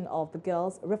reformation of the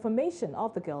girls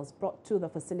brought to the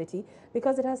facility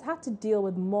because it has had to deal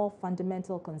with more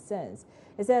fundamental concerns.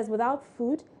 It says without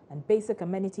food and basic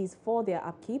amenities for their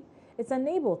upkeep, it's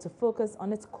unable to focus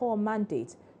on its core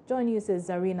mandate. Joy News'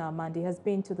 Zarina Amandi has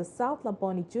been to the South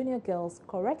Labone Junior Girls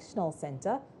Correctional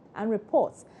Center and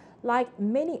reports, like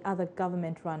many other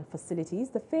government-run facilities,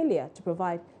 the failure to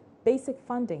provide basic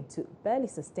funding to barely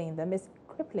sustain them is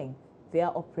crippling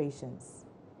their operations.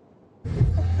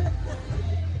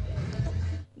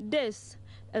 This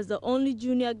is the only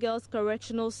junior girls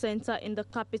correctional center in the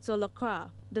capital, Accra.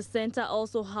 The center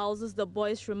also houses the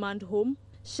Boys Remand Home,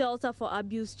 Shelter for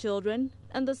Abused Children,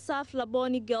 and the South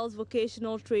Labone Girls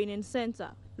Vocational Training Center.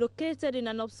 Located in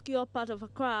an obscure part of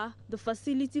Accra, the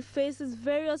facility faces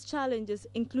various challenges,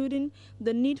 including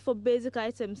the need for basic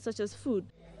items such as food.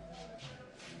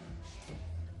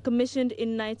 Commissioned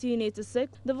in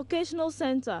 1986, the vocational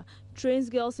center trains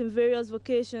girls in various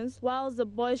vocations, whilst the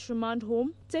Boys Remand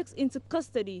Home takes into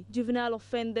custody juvenile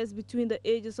offenders between the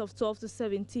ages of 12 to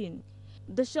 17.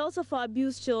 The Shelter for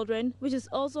Abused Children, which is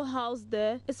also housed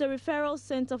there, is a referral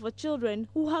center for children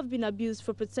who have been abused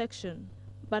for protection.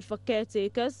 But for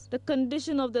caretakers, the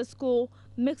condition of the school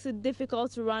makes it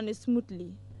difficult to run it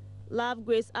smoothly. Love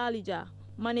Grace Alija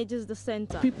manages the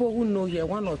center. People who know here,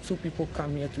 1 or 2 people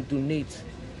come here to donate.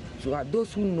 So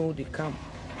those who know, they come,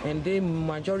 and the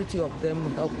majority of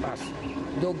them help us.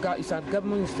 Though it's a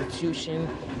government institution,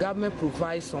 government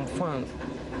provides some funds,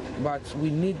 but we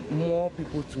need more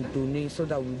people to donate so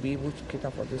that we'll be able to cater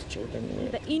for these children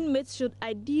here. The inmates should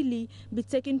ideally be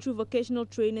taken through vocational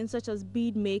training such as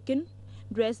bead making,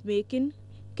 dressmaking,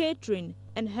 catering,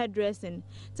 and hairdressing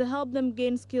to help them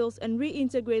gain skills and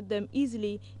reintegrate them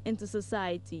easily into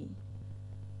society.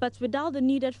 But without the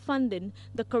needed funding,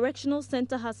 the correctional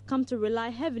center has come to rely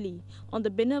heavily on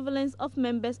the benevolence of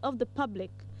members of the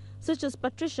public, such as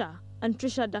Patricia and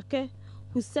Trisha Dake,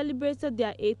 who celebrated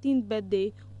their 18th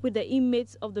birthday with the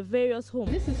inmates of the various homes.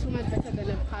 This is so much better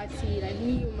than a party, like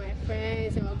me and my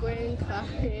friends, and we're going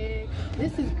clubbing.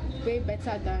 This is way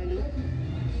better than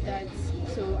that,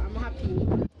 so I'm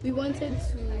happy. we wanted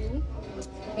to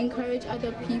encourage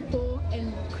other people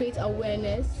and create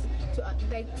awareness to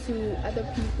other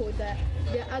people that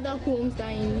there are other homes that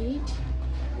are in need.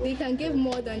 They can give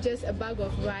more than just a bag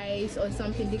of rice or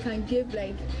something. They can give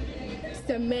like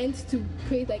cement to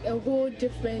create like a whole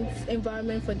different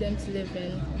environment for them to live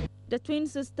in. The twin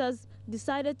sisters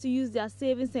decided to use their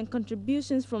savings and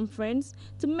contributions from friends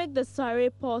to make the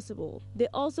soiree possible. They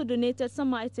also donated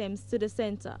some items to the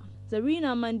center.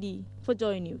 Zarina Mandi for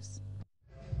Joy News.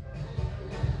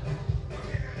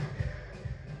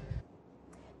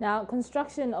 Now,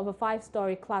 construction of a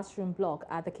 5-story classroom block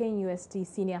at the KNUST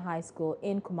Senior High School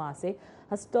in Kumasi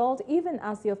has stalled even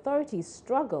as the authorities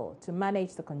struggle to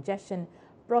manage the congestion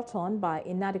brought on by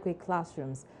inadequate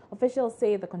classrooms. Officials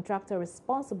say the contractor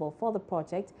responsible for the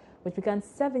project, which began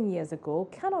 7 years ago,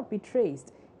 cannot be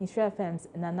traced. Insure FM's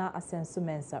Nana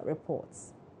Asensu-Mensah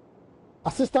reports.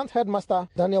 Assistant Headmaster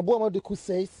Daniel Boamaduku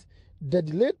says the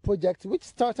delayed project, which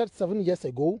started 7 years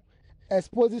ago,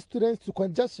 exposes students to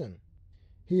congestion.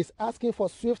 He is asking for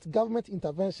swift government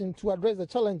intervention to address the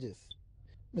challenges.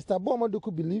 Mr.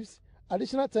 Boamaduku believes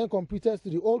additional 10 computers to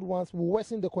the old ones will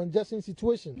worsen the congestion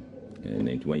situation. A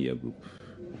 91-year group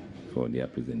for their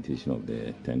presentation of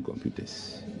the 10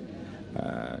 computers.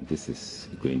 This is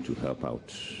going to help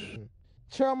out.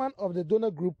 Chairman of the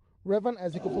donor group, Reverend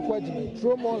Ezekiel Pokwajime,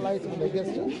 throw more light on the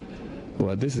gesture.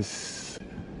 Well, this is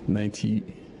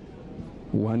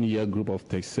 91-year group of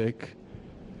TechSec,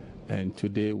 and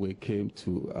today we came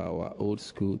to our old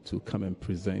school to come and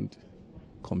present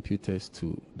computers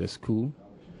to the school.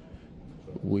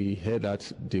 We heard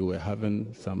that they were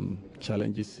having some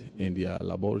challenges in their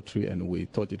laboratory, and we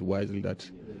thought it wisely that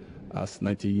as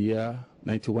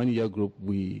 91-year group,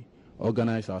 we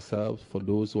organize ourselves for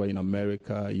those who are in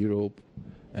America, Europe,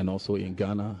 and also in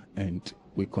Ghana, and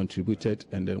we contributed,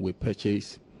 and then we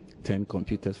purchased 10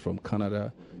 computers from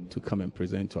Canada to come and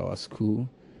present to our school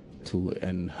to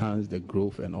enhance the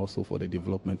growth and also for the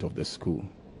development of the school.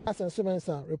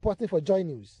 Asensu-Mensah reporting for Joy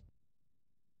News.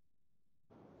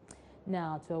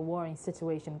 Now to a worrying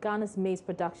situation. Ghana's maize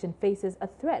production faces a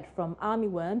threat from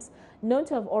armyworms known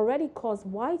to have already caused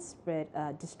widespread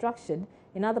destruction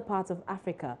in other parts of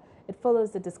Africa. It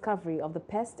follows the discovery of the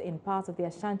pest in parts of the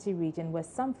Ashanti region where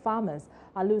some farmers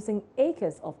are losing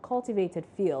acres of cultivated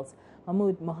fields.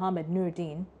 Mahmoud Mohammed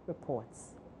Nuruddin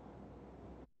reports.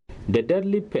 The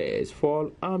deadly pest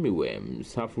fall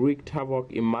armyworms have wreaked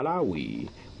havoc in Malawi,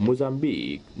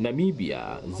 Mozambique,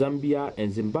 Namibia, Zambia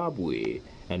and Zimbabwe,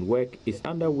 and work is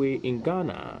underway in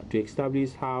Ghana to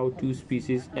establish how two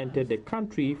species entered the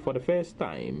country for the first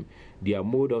time, their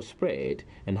mode of spread,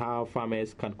 and how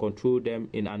farmers can control them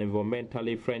in an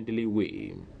environmentally friendly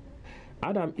way.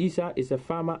 Adam Isa is a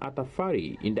farmer at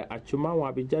Afari in the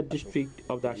Achuma-Wabija district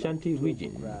of the Ashanti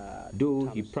region. Though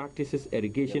he practices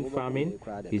irrigation farming,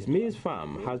 his maize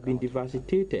farm has been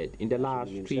devastated in the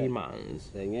last 3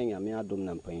 months.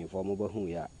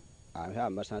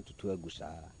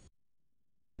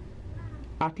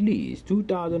 At least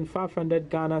 2,500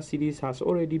 Ghana cedis has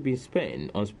already been spent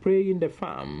on spraying the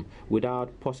farm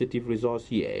without positive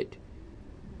results yet.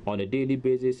 On a daily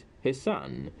basis, his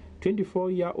son,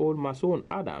 24-year-old Mason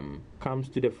Adam, comes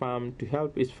to the farm to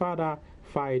help his father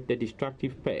fight the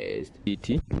destructive pest.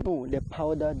 Oh, the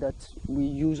powder that we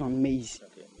use on maize,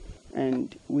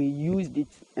 and we used it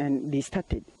and they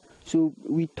started. So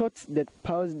we thought that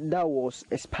powder was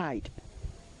expired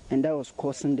and that was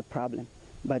causing the problem.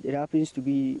 But it happens to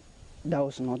be that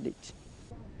was not it.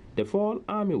 The fall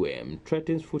armyworm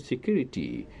threatens food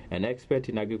security, and experts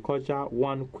in agriculture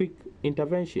want quick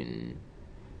intervention.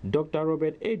 Dr.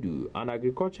 Robert Edu, an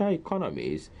agriculture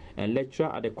economist and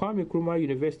lecturer at the Kwame Nkrumah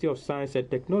University of Science and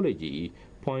Technology,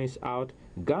 points out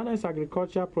Ghana's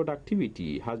agriculture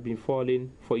productivity has been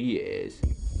falling for years.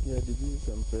 Yeah, disease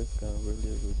and pests can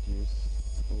really reduce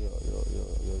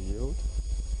your yield.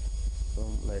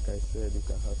 Like I said, you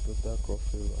can have total crop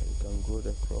failure. You can grow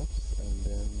the crops, and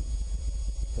then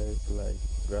pests like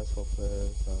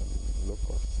grasshoppers and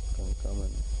locusts can come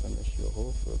and finish your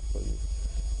whole field for you.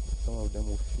 Some of them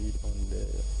will feed on the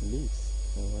leaves,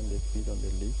 and when they feed on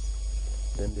the leaves,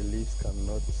 then the leaves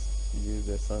cannot use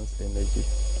the sun's energy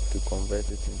to convert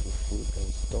it into food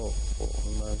and store for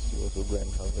humans to also go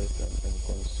and harvest and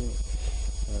consume.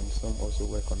 And some also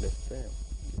work on the stem,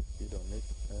 they feed on it,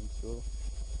 and so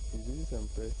diseases and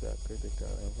pests are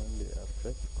critical, and when they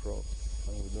affect crops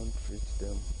and we don't treat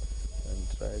them and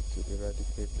try to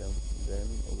eradicate them, then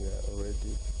we are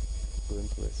already going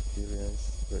to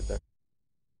experience reduction.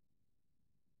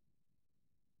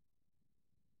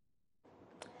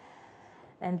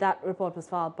 And that report was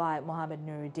filed by Mohammed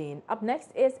Nuruddin. Up next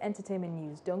is entertainment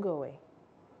news. Don't go away.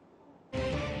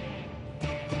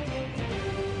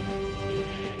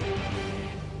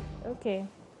 Okay.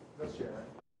 Let's share.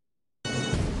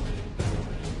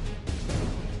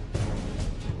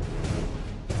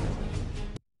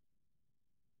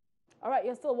 All right,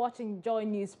 you're still watching Joy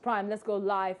News Prime. Let's go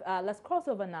live. Let's cross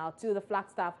over now to the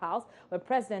Flagstaff House, where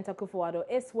President Akufo-Addo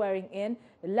is swearing in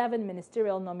 11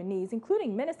 ministerial nominees,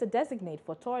 including Minister-designate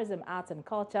for Tourism, Arts and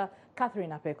Culture, Catherine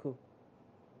Apeku.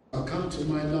 Shall come to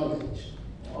my knowledge.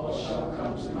 All shall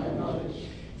come to my knowledge.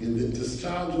 In the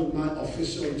discharge of my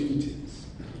official duties.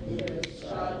 In the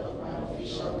discharge of my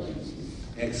official duties.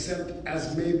 Except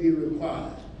as may be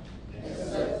required.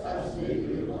 Except as may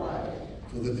be required.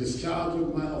 For the discharge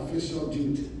of my official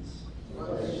duties. For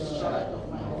the discharge of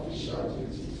my official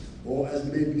duties. Or as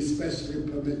may be specially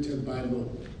permitted by law.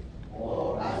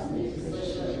 Or as may be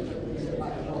specially permitted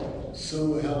by law.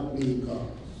 So help me God.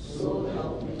 So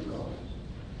help me God.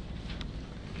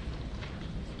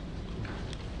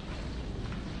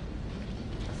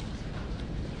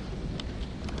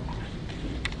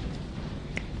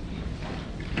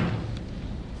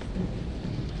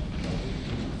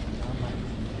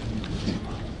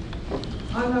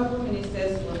 Honorable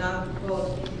ministers will now be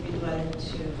called individually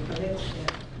to collect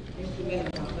their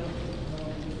instruments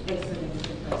and excellence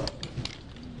in person.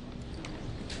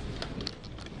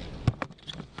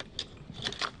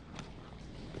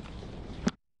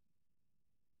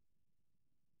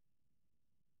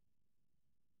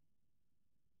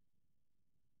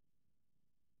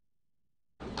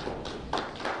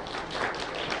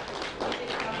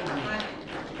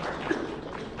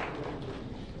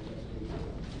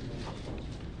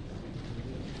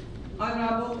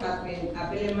 Honorable Catherine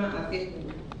Abelema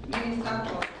Apeku, Minister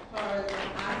for Tourism,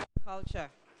 Arts and Culture.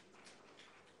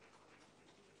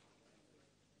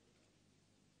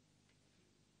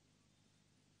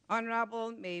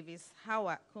 Honorable Mavis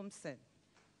Howard Kumsen,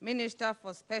 Minister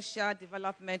for Special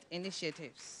Development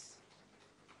Initiatives.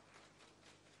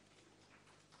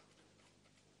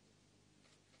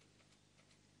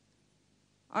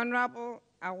 Honorable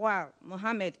Awal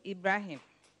Mohammed Ibrahim,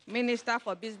 Minister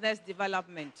for Business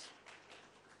Development.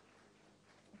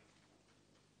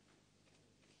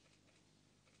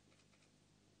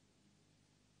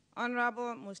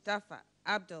 Honorable Mustafa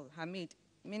Abdul Hamid,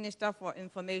 Minister for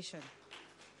Information.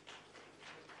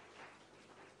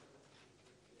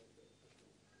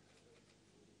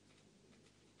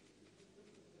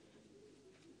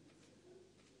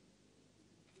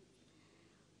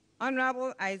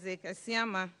 Honorable Isaac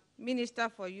Asiama, Minister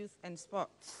for Youth and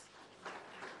Sports.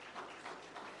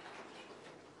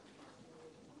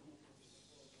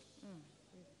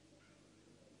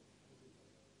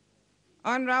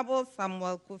 Honorable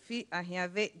Samuel Kofi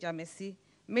Ahiave Jamesi,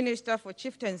 Minister for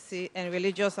Chieftaincy and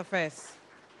Religious Affairs.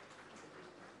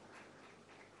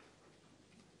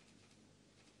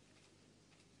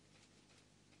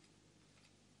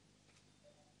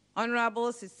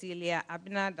 Honorable Cecilia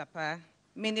Abna Dapa,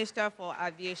 Minister for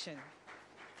Aviation.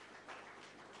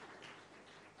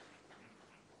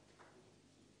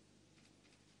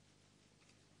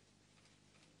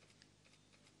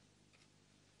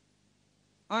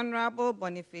 Honorable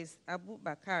Boniface Abu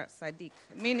Bakar Sadiq,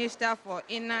 Minister for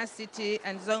Inner City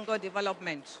and Zongo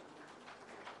Development.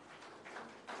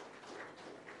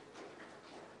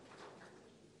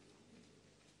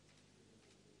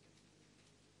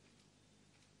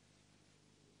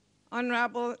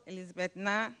 Honorable Elizabeth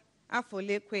Na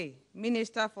Afolekwe,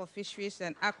 Minister for Fisheries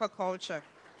and Aquaculture.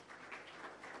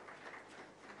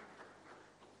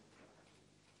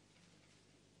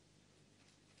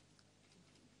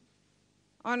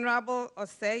 Honorable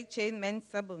Osei Chain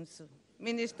Mensa Bunsu,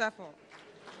 Minister for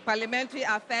Parliamentary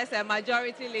Affairs and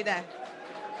Majority Leader.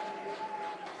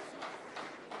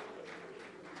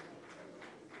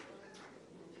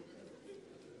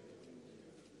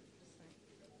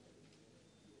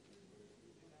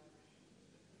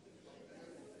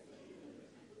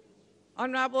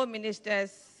 Honorable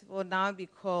ministers will now be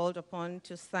called upon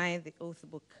to sign the oath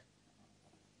book.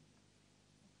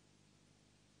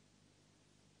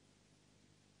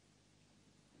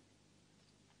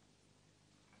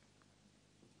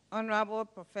 Honorable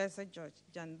Professor George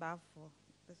Janbafo.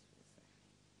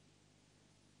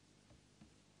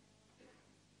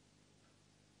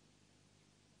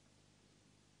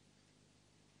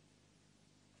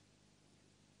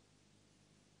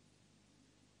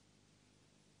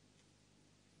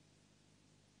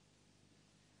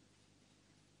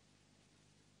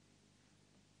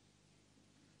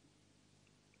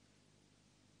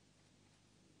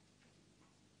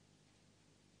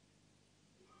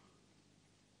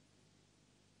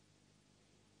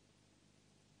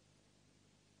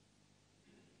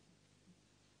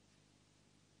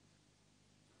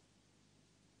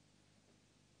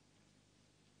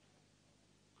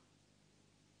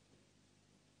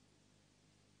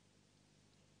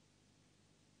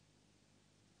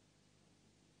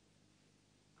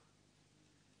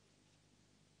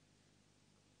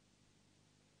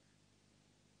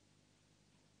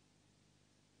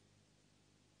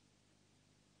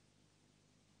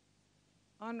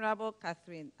 Honorable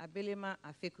Catherine Abilima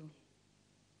Afeku.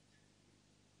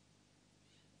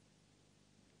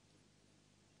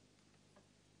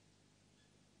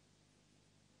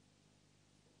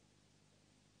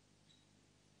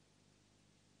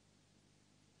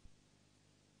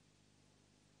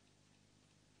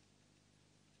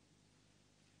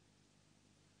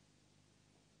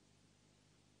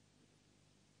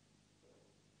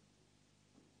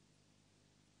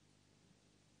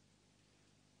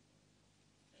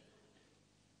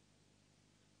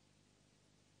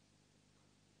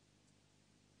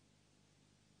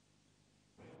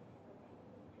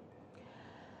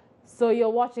 So you're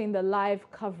watching the live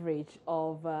coverage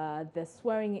of the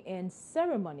swearing-in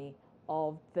ceremony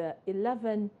of the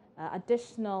 11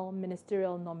 additional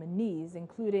ministerial nominees,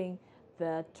 including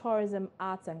the Tourism,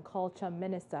 Arts and Culture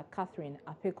Minister, Catherine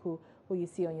Afeku, who you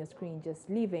see on your screen just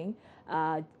leaving.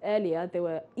 Earlier, they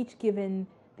were each given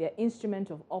their instrument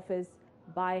of office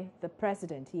by the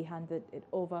president. He handed it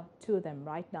over to them.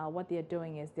 Right now, what they're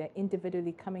doing is they're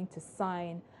individually coming to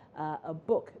sign a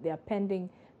book. They're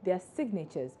pending their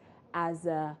signatures as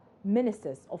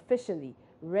ministers officially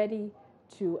ready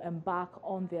to embark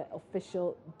on their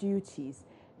official duties.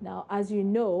 Now, as you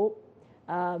know,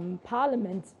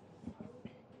 Parliament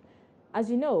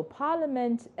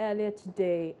earlier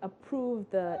today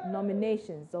approved the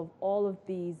nominations of all of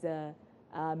these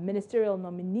ministerial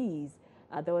nominees.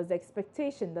 There was the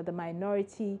expectation that the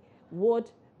minority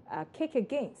would kick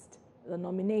against the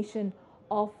nomination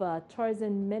of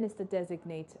Tourism Minister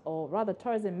designate, or rather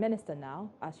Tourism Minister now,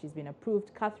 as she's been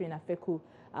approved, Catherine Afeku,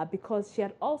 because she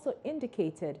had also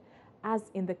indicated, as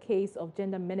in the case of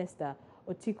Gender Minister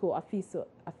Otiko Afisa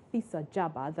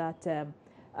Jaba,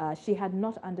 that she had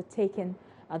not undertaken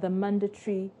the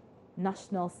mandatory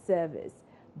national service.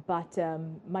 But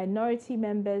minority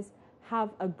members have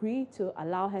agreed to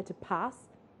allow her to pass.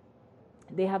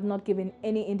 They have not given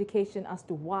any indication as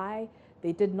to why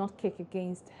they did not kick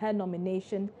against her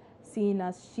nomination, seeing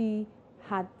as she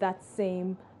had that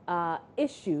same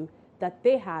issue that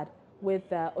they had with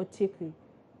Otiko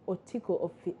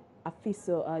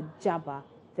Afiso Jaba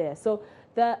there. So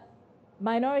the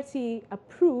minority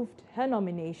approved her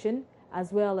nomination,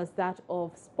 as well as that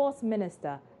of Sports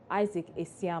Minister Isaac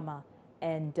Esiama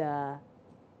and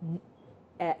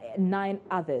 9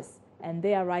 others. And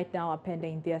they are right now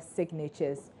appending their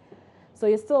signatures. So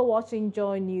you're still watching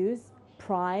Joy News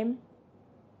Prime,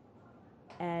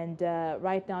 and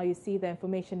right now you see the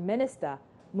Information Minister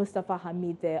Mustafa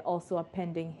Hamid there also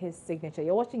appending his signature.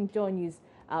 You're watching Joy News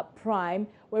Prime.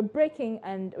 We're breaking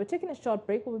and we're taking a short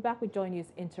break. We'll be back with Joy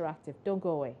News Interactive. Don't go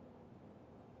away.